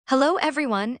Hello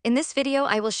everyone, in this video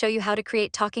I will show you how to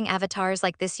create talking avatars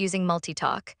like this using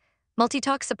MultiTalk.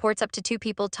 MultiTalk supports up to 2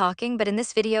 people talking, but in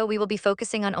this video we will be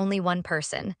focusing on only one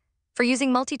person. For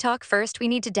using MultiTalk, first we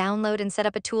need to download and set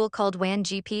up a tool called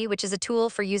WanGP, which is a tool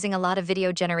for using a lot of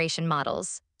video generation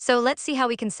models. So let's see how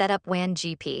we can set up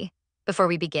WanGP. Before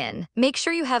we begin, make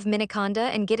sure you have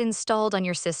Miniconda and get installed on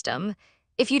your system.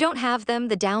 If you don't have them,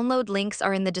 the download links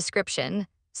are in the description.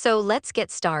 So let's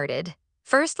get started.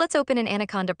 First, let's open an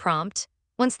Anaconda prompt.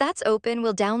 Once that's open,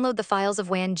 we'll download the files of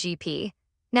WanGP.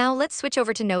 Now let's switch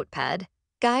over to Notepad.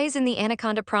 Guys, in the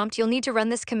Anaconda prompt, you'll need to run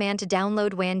this command to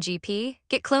download WanGP.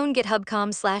 Git clone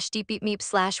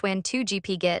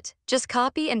github.com/deepmeep/wan2gp git. Just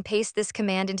copy and paste this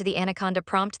command into the Anaconda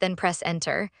prompt, then press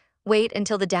enter. Wait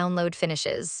until the download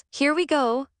finishes. Here we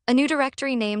go. A new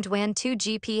directory named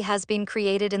wan2gp has been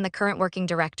created in the current working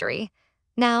directory.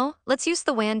 Now, let's use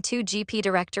the wan2gp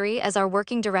directory as our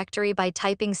working directory by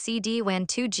typing cd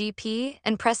wan2gp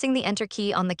and pressing the enter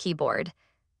key on the keyboard.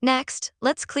 Next,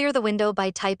 let's clear the window by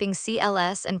typing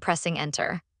cls and pressing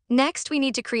enter. Next, we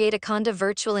need to create a conda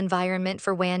virtual environment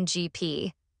for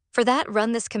WanGP. For that,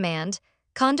 run this command,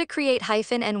 conda create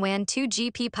 -n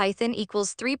wan2gp python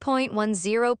equals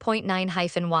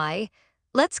 3.10.9-y.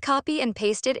 Let's copy and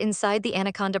paste it inside the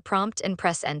Anaconda prompt and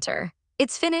press enter.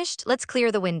 It's finished, let's clear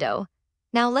the window.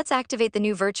 Now let's activate the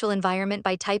new virtual environment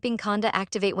by typing conda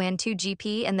activate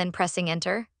wan2gp and then pressing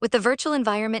enter. With the virtual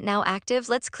environment now active,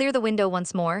 let's clear the window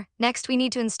once more. Next, we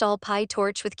need to install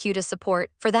PyTorch with CUDA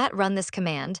support. For that, run this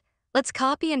command. Let's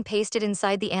copy and paste it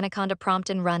inside the Anaconda prompt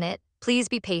and run it. Please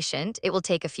be patient, it will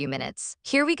take a few minutes.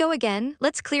 Here we go again,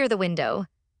 let's clear the window.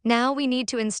 Now we need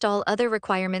to install other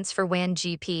requirements for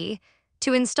WanGP.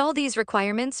 To install these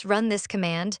requirements, run this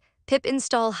command, pip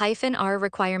install -r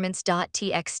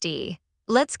requirements.txt.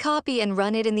 Let's copy and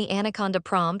run it in the Anaconda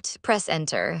prompt, press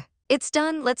enter. It's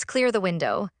done, let's clear the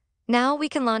window. Now we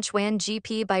can launch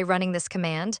WanGP by running this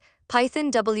command, python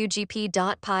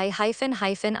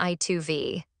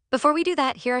wgp.py-i2v. Before we do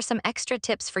that, here are some extra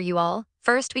tips for you all.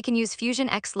 First, we can use Fusion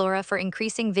X LoRa for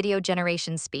increasing video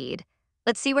generation speed.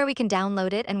 Let's see where we can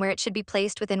download it and where it should be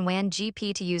placed within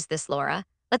WanGP to use this LoRa.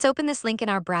 Let's open this link in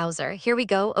our browser. Here we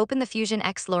go, open the Fusion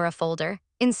X LoRa folder.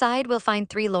 Inside, we'll find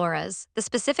 3 LoRas. The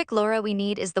specific LoRa we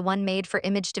need is the one made for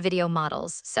image-to-video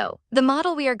models. So, the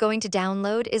model we are going to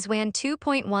download is WAN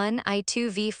 2.1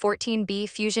 I2V14B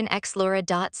Fusion X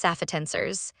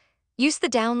LoRa.safetensors. Use the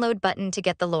download button to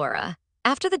get the LoRa.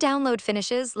 After the download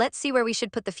finishes, let's see where we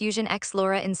should put the Fusion X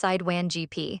LoRa inside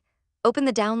WanGP. Open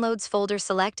the Downloads folder,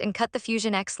 select and cut the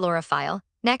Fusion X LoRa file.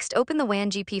 Next, open the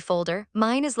WanGP folder.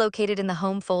 Mine is located in the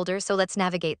Home folder, so let's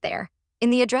navigate there. In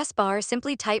the address bar,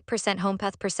 simply type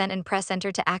 %homepath% and press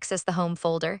enter to access the Home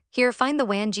folder. Here, find the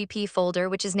WanGP folder,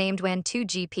 which is named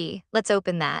WAN2GP. Let's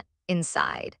open that.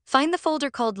 Inside, find the folder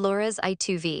called LoRa's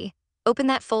I2V. Open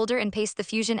that folder and paste the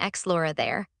Fusion X LoRa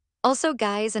there. Also,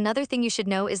 guys, another thing you should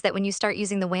know is that when you start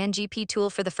using the WanGP tool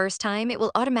for the first time, it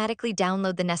will automatically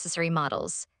download the necessary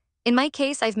models. In my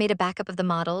case, I've made a backup of the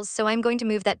models, so I'm going to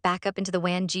move that backup into the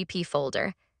WanGP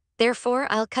folder. Therefore,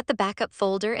 I'll cut the backup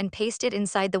folder and paste it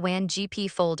inside the WanGP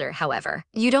folder. However,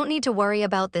 you don't need to worry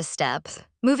about this step.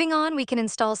 Moving on, we can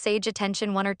install Sage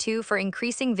Attention 1 or 2 for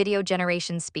increasing video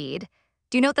generation speed.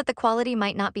 Do note that the quality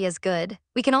might not be as good.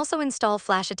 We can also install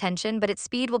Flash Attention, but its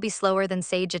speed will be slower than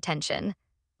Sage Attention.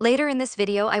 Later in this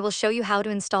video, I will show you how to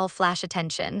install Flash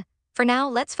Attention. For now,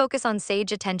 let's focus on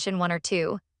Sage Attention 1 or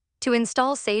 2. To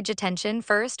install Sage Attention,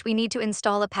 first, we need to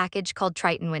install a package called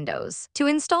Triton Windows. To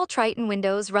install Triton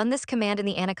Windows, run this command in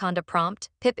the Anaconda prompt,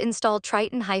 pip install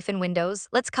Triton-Windows.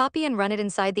 Let's copy and run it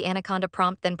inside the Anaconda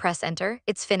prompt, then press enter.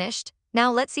 It's finished.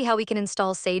 Now let's see how we can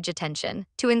install Sage Attention.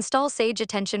 To install Sage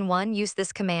Attention 1, use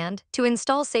this command. To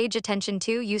install Sage Attention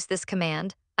 2, use this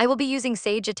command. I will be using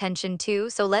Sage Attention 2,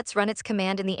 so let's run its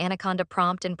command in the Anaconda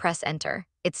prompt and press enter.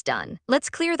 It's done. Let's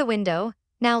clear the window.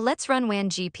 Now let's run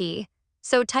WanGP.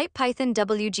 So type python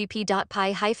wgp.py-i2v,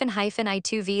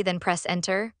 then press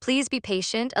enter. Please be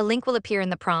patient, a link will appear in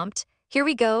the prompt. Here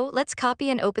we go, let's copy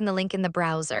and open the link in the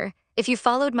browser. If you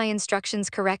followed my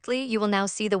instructions correctly, you will now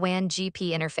see the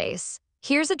WanGP interface.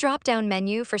 Here's a drop-down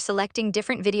menu for selecting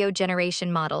different video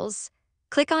generation models.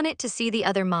 Click on it to see the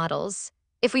other models.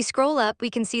 If we scroll up,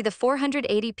 we can see the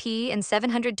 480p and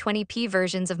 720p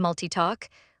versions of MultiTalk.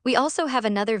 We also have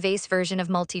another VACE version of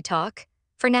MultiTalk.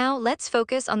 For now, let's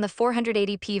focus on the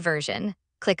 480p version.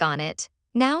 Click on it.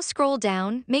 Now scroll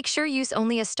down, make sure use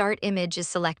only a start image is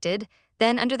selected.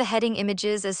 Then under the heading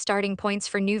Images as starting points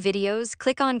for new videos,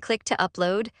 click on Click to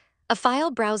upload. A file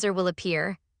browser will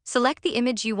appear. Select the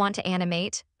image you want to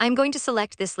animate. I'm going to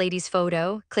select this lady's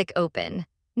photo. Click Open.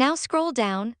 Now scroll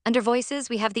down. Under voices,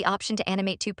 we have the option to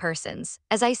animate two persons.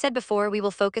 As I said before, we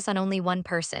will focus on only one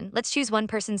person. Let's choose one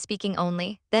person speaking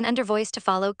only. Then under voice to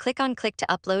follow, click on click to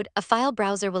upload. A file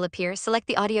browser will appear. Select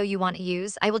the audio you want to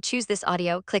use. I will choose this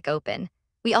audio. Click open.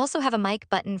 We also have a mic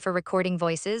button for recording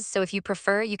voices, so if you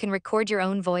prefer, you can record your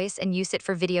own voice and use it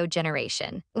for video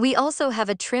generation. We also have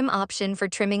a trim option for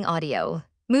trimming audio.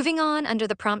 Moving on, under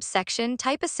the prompts section,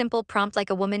 type a simple prompt like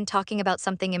a woman talking about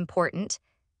something important.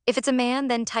 If it's a man,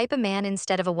 then type a man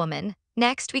instead of a woman.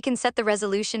 Next, we can set the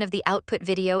resolution of the output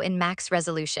video in max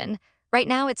resolution. Right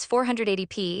now, it's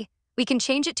 480p. We can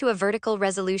change it to a vertical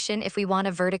resolution if we want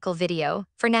a vertical video.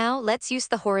 For now, let's use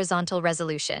the horizontal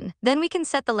resolution. Then we can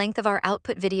set the length of our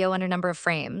output video under number of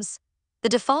frames. The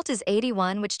default is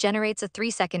 81, which generates a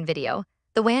 3-second video.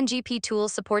 The WanGP tool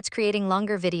supports creating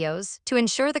longer videos. To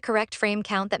ensure the correct frame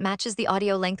count that matches the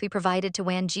audio length we provided to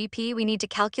WanGP, we need to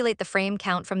calculate the frame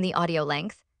count from the audio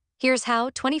length. Here's how: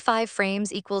 25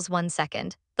 frames equals 1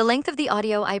 second. The length of the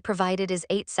audio I provided is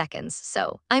 8 seconds,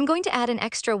 so I'm going to add an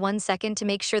extra 1 second to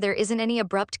make sure there isn't any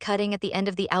abrupt cutting at the end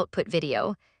of the output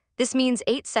video. This means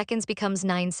 8 seconds becomes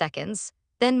 9 seconds.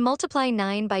 Then multiply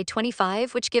 9 by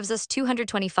 25, which gives us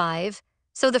 225.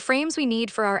 So the frames we need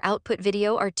for our output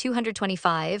video are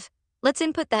 225. Let's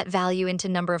input that value into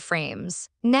number of frames.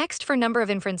 Next, for number of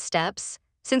inference steps,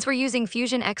 since we're using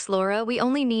Fusion X LoRa, we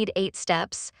only need 8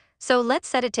 steps. So let's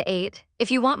set it to 8.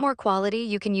 If you want more quality,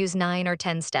 you can use 9 or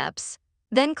 10 steps.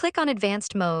 Then click on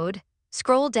Advanced Mode.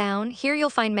 Scroll down. Here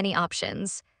you'll find many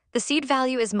options. The seed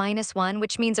value is -1,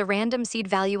 which means a random seed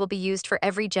value will be used for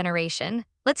every generation.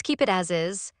 Let's keep it as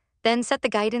is. Then set the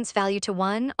guidance value to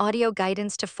 1, audio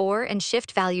guidance to 4, and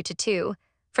shift value to 2.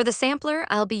 For the sampler,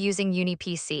 I'll be using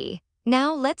UniPC.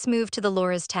 Now let's move to the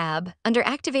LoRa's tab. Under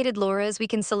Activated LoRa's, we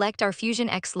can select our Fusion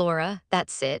X LoRa.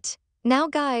 That's it. Now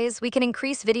guys, we can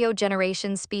increase video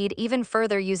generation speed even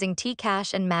further using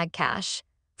Tcache and MagCache.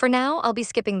 For now, I'll be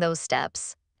skipping those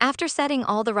steps. After setting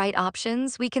all the right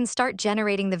options, we can start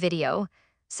generating the video.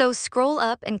 So scroll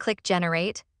up and click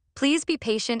Generate. Please be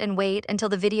patient and wait until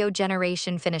the video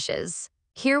generation finishes.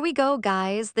 Here we go,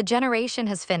 guys. The generation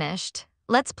has finished.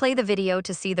 Let's play the video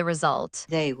to see the result.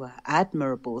 They were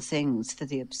admirable things for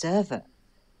the observer.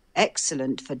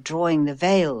 Excellent for drawing the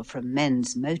veil from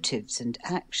men's motives and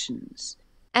actions.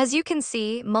 As you can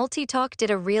see, MultiTalk did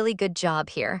a really good job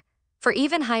here. For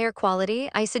even higher quality,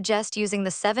 I suggest using the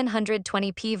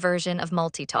 720p version of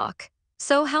MultiTalk.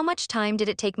 So how much time did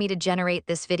it take me to generate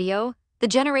this video? The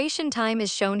generation time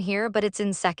is shown here, but it's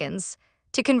in seconds.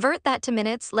 To convert that to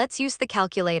minutes, let's use the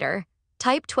calculator.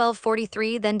 Type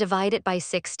 1243, then divide it by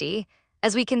 60.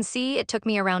 As we can see, it took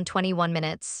me around 21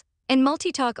 minutes. And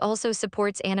MultiTalk also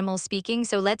supports animal speaking,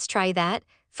 so let's try that.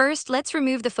 First, let's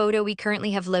remove the photo we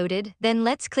currently have loaded, then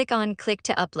let's click on Click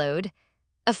to Upload.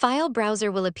 A file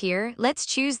browser will appear. Let's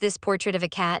choose this portrait of a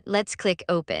cat. Let's click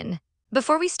Open.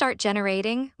 Before we start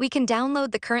generating, we can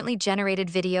download the currently generated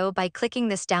video by clicking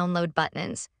this download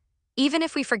buttons. Even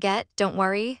if we forget, don't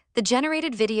worry, the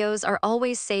generated videos are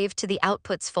always saved to the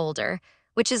Outputs folder,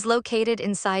 which is located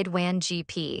inside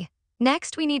WanGP.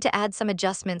 Next, we need to add some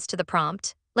adjustments to the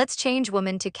prompt. Let's change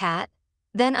woman to cat.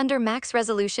 Then under max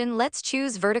resolution, let's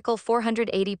choose vertical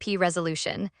 480p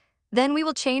resolution. Then we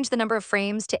will change the number of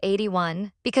frames to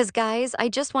 81, because guys, I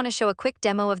just want to show a quick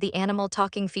demo of the animal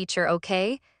talking feature,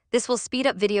 okay? This will speed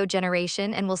up video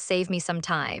generation and will save me some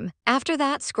time. After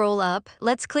that, scroll up,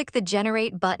 let's click the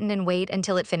Generate button and wait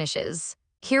until it finishes.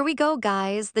 Here we go,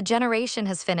 guys, the generation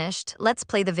has finished. Let's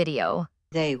play the video.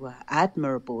 They were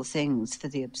admirable things for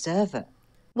the observer.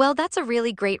 Well, that's a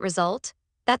really great result.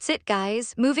 That's it,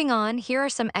 guys. Moving on, here are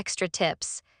some extra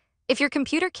tips. If your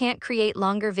computer can't create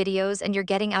longer videos and you're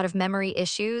getting out of memory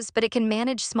issues, but it can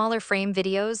manage smaller frame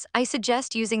videos, I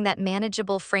suggest using that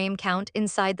manageable frame count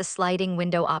inside the sliding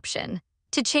window option.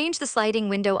 To change the sliding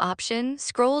window option,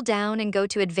 scroll down and go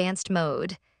to Advanced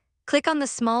Mode. Click on the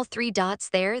small 3 dots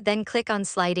there, then click on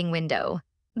Sliding Window.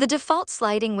 The default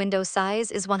sliding window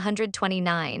size is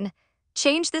 129.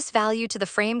 Change this value to the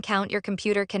frame count your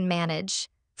computer can manage.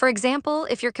 For example,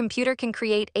 if your computer can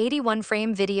create 81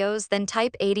 frame videos, then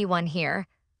type 81 here.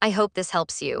 I hope this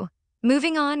helps you.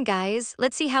 Moving on, guys,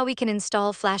 let's see how we can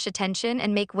install Flash Attention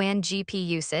and make WanGP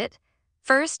use it.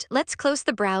 First, let's close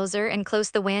the browser and close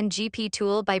the WanGP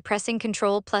tool by pressing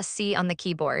Ctrl+C on the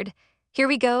keyboard. Here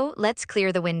we go, let's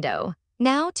clear the window.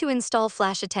 Now, to install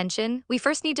Flash Attention, we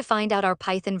first need to find out our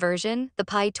Python version, the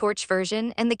PyTorch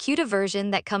version, and the CUDA version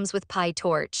that comes with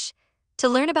PyTorch. To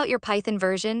learn about your Python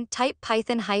version, type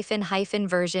Python ----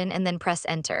 version and then press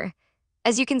Enter.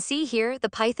 As you can see here, the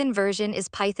Python version is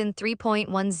Python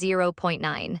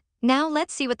 3.10.9. Now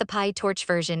let's see what the PyTorch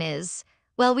version is.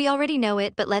 Well, we already know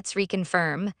it, but let's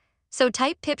reconfirm. So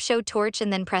type pip show torch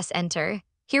and then press enter.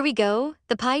 Here we go.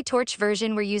 The PyTorch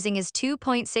version we're using is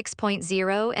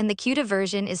 2.6.0 and the CUDA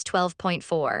version is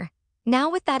 12.4. Now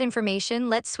with that information,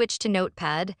 let's switch to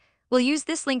Notepad. We'll use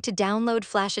this link to download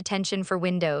Flash Attention for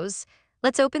Windows.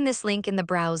 Let's open this link in the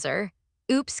browser.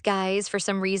 Oops, guys, for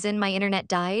some reason my internet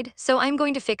died, so I'm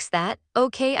going to fix that.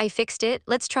 Okay, I fixed it.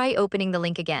 Let's try opening the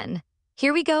link again.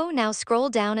 Here we go. Now scroll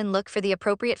down and look for the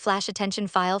appropriate Flash Attention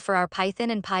file for our Python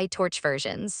and PyTorch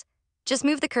versions. Just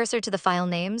move the cursor to the file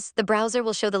names. The browser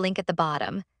will show the link at the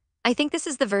bottom. I think this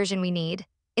is the version we need.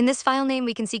 In this file name,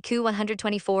 we can see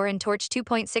Q124 and Torch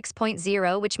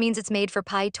 2.6.0, which means it's made for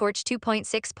PyTorch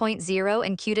 2.6.0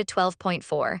 and CUDA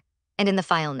 12.4. And in the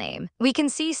file name, we can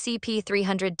see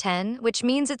CP310, which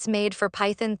means it's made for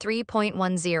Python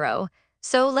 3.10.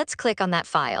 So let's click on that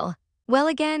file. Well,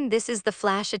 again, this is the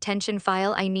Flash Attention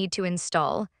file I need to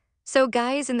install. So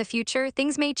guys, in the future,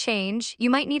 things may change. You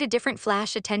might need a different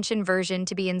Flash Attention version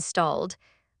to be installed.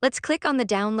 Let's click on the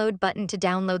download button to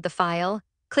download the file.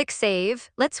 Click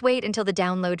Save. Let's wait until the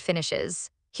download finishes.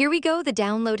 Here we go, the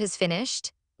download has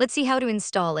finished. Let's see how to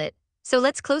install it. So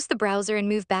let's close the browser and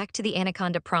move back to the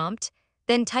Anaconda prompt.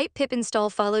 Then type pip install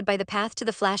followed by the path to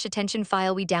the Flash Attention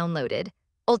file we downloaded.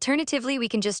 Alternatively, we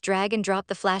can just drag and drop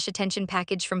the Flash Attention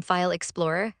package from File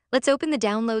Explorer. Let's open the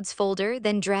Downloads folder,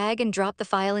 then drag and drop the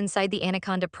file inside the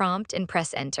Anaconda prompt and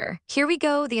press Enter. Here we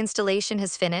go, the installation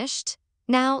has finished.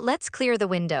 Now, let's clear the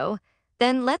window.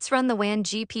 Then let's run the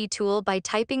WanGP tool by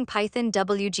typing Python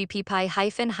WGP py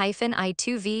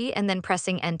 -i2v and then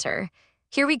pressing Enter.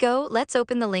 Here we go, let's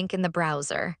open the link in the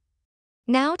browser.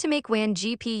 Now, to make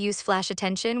WanGP use Flash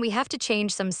Attention, we have to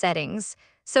change some settings.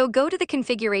 So go to the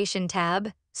Configuration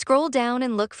tab, scroll down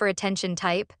and look for Attention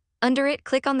Type. Under it,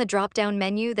 click on the drop-down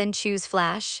menu, then choose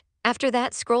Flash. After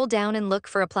that, scroll down and look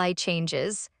for Apply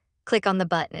Changes. Click on the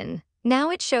button.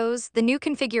 Now it shows the new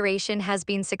configuration has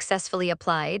been successfully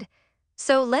applied.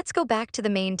 So let's go back to the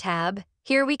main tab.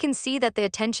 Here we can see that the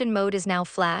attention mode is now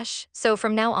Flash, so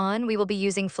from now on we will be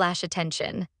using Flash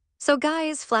Attention. So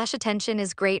guys, Flash Attention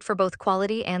is great for both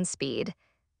quality and speed.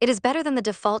 It is better than the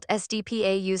default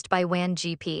SDPA used by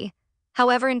WanGP.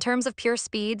 However, in terms of pure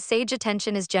speed, Sage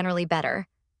Attention is generally better.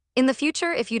 In the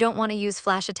future, if you don't want to use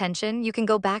Flash Attention, you can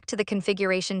go back to the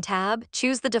Configuration tab,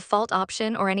 choose the default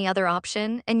option or any other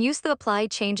option, and use the Apply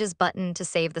Changes button to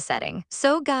save the setting.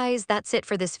 So guys, that's it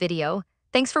for this video.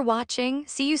 Thanks for watching.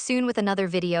 See you soon with another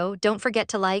video. Don't forget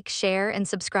to like, share, and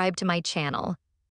subscribe to my channel.